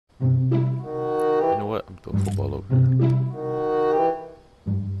throw a football over there.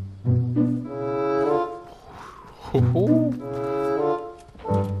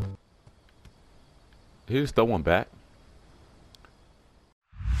 He just throw one back.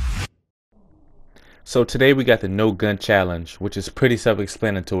 So today we got the no gun challenge, which is pretty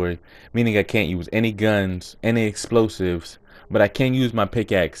self-explanatory, meaning I can't use any guns, any explosives, but I can use my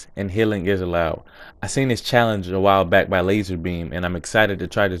pickaxe and healing is allowed. I seen this challenge a while back by Laser Beam and I'm excited to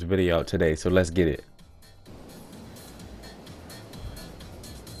try this video out today, so let's get it.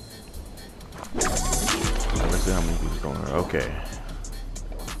 Let's see how many people going here. Okay.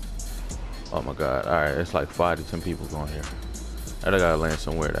 Oh my god. Alright, it's like 5 to 10 people going here. I gotta land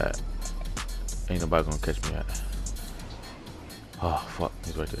somewhere that ain't nobody gonna catch me at. Oh fuck,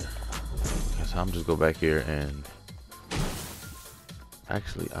 he's right there. Okay, so I'm just go back here and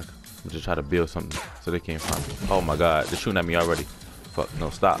actually I'm just try to build something so they can't find me. Oh my god, they're shooting at me already. Fuck, no,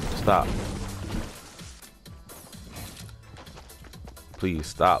 stop. Please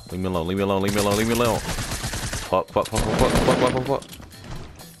stop. Leave me alone, leave me alone, leave me alone, leave me alone. Fuck.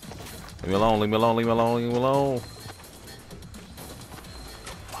 Leave me alone, leave me alone, leave me alone, leave me alone. Fuck.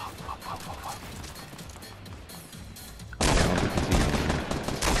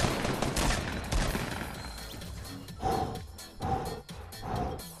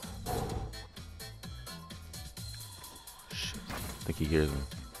 Shit, I think he hears me.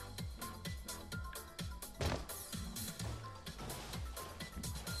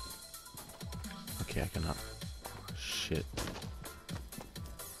 Okay, I cannot. Shit.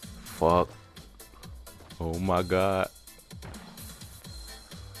 Fuck. Oh my god.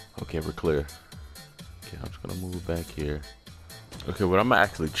 Okay, we're clear. Okay, I'm just gonna move back here. Okay, what I'm gonna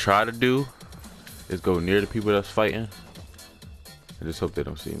actually try to do is go near the people that's fighting and just hope they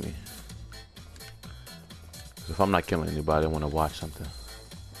don't see me. Because if I'm not killing anybody, I want to watch something.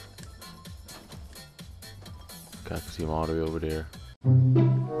 Okay, I can see them all the way over there. You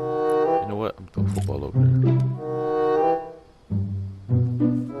know what? I'm throwing football over there.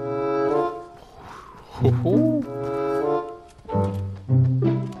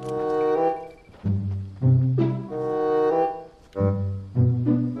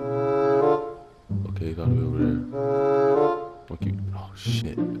 Okay, he's all the way over there. Okay. Oh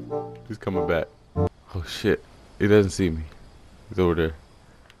shit. He's coming back. Oh shit. He doesn't see me. He's over there.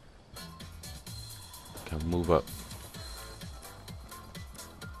 Okay, I'll move up.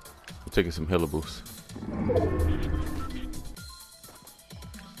 I'm taking some healables.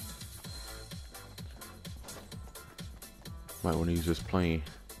 Might want to use this plane.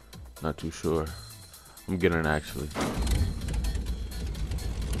 Not too sure. I'm getting it actually.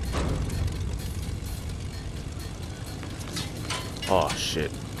 Oh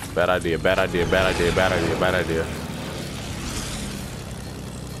shit. Bad idea. Okay,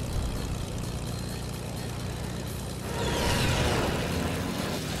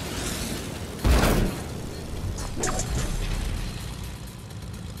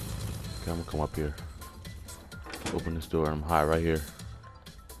 I'm gonna come up here. Open this door. I'm high right here.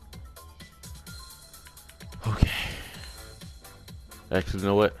 Okay. Actually, you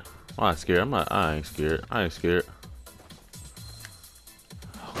know what? I'm not scared. I ain't scared.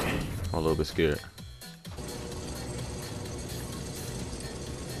 Okay. I'm a little bit scared.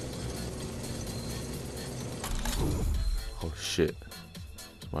 Oh shit.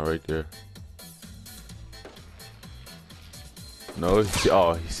 Somebody right there. No,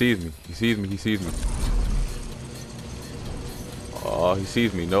 oh, he sees me. Oh, he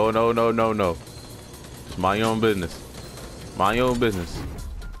sees me. No. Just mind your own business.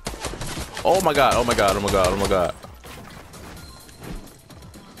 Oh my god.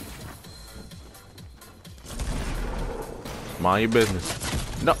 Mind your business.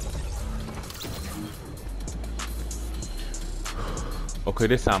 No. Okay,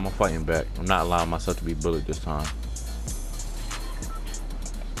 this time I'm fighting back. I'm not allowing myself to be bullied this time.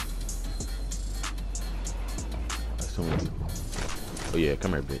 That's too many people. Oh yeah,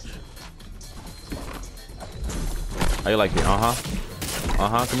 come here, bitch. How you like it? Come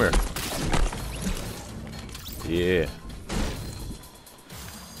here. Yeah.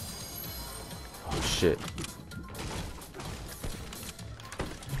 Oh shit.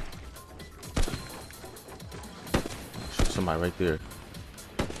 Shoot somebody right there.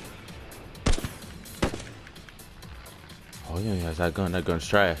 Oh yeah, he has that gun. That gun's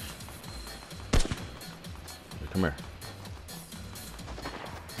trash. Come here.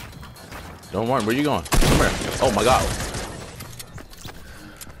 Don't worry, where you going? Come here. Oh my god.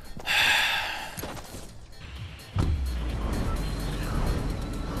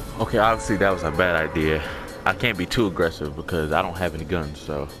 Okay, obviously that was a bad idea. I can't be too aggressive because I don't have any guns,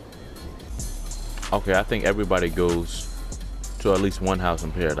 so. Okay, I think everybody goes to at least one house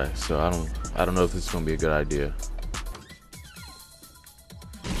in paradise, so I don't know if this is gonna be a good idea.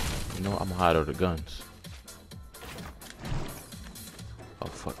 You know, I'm gonna hide under the guns. Oh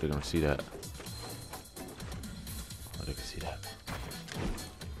fuck, they're gonna see that. Oh, they can see that.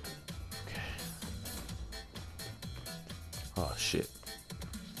 Okay. Oh shit.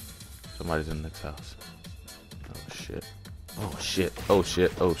 Somebody's in the next house. Oh shit. Oh shit. Oh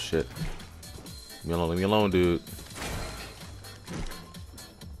shit. Oh shit. Leave me alone, dude.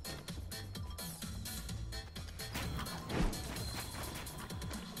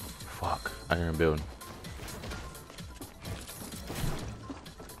 Fuck. I hear him building.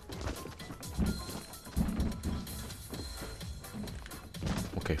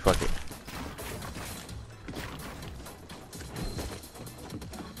 Okay, fuck it.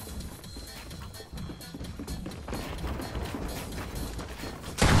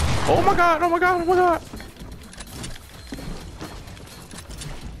 Oh my god, oh my god, oh my god.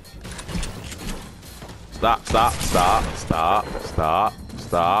 Stop, stop, stop, stop, stop,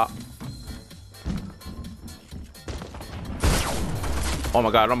 stop. Oh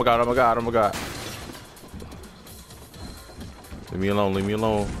my god, oh my god, oh my god, oh my god. Leave me alone, leave me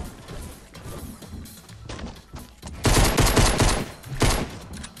alone.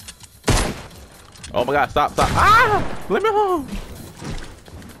 Oh my god, stop, stop. Ah! Leave me alone.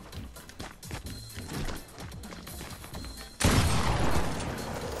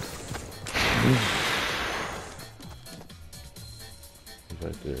 He's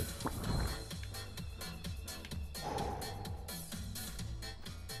right there.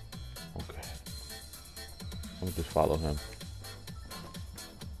 Okay. Let me just follow him.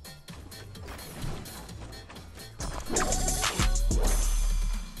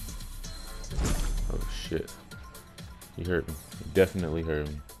 Oh shit. He hurt me. He definitely hurt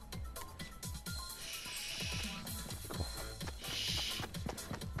me.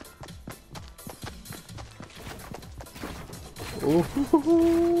 Ooh.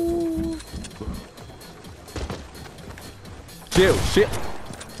 Chill, shit.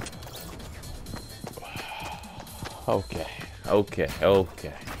 Okay, okay,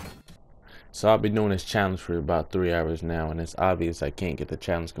 okay. So I've been doing this challenge for about 3 hours now, and it's obvious I can't get the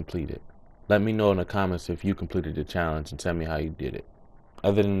challenge completed. Let me know in the comments if you completed the challenge and tell me how you did it.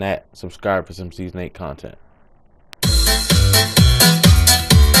 Other than that, subscribe for some Season 8 content.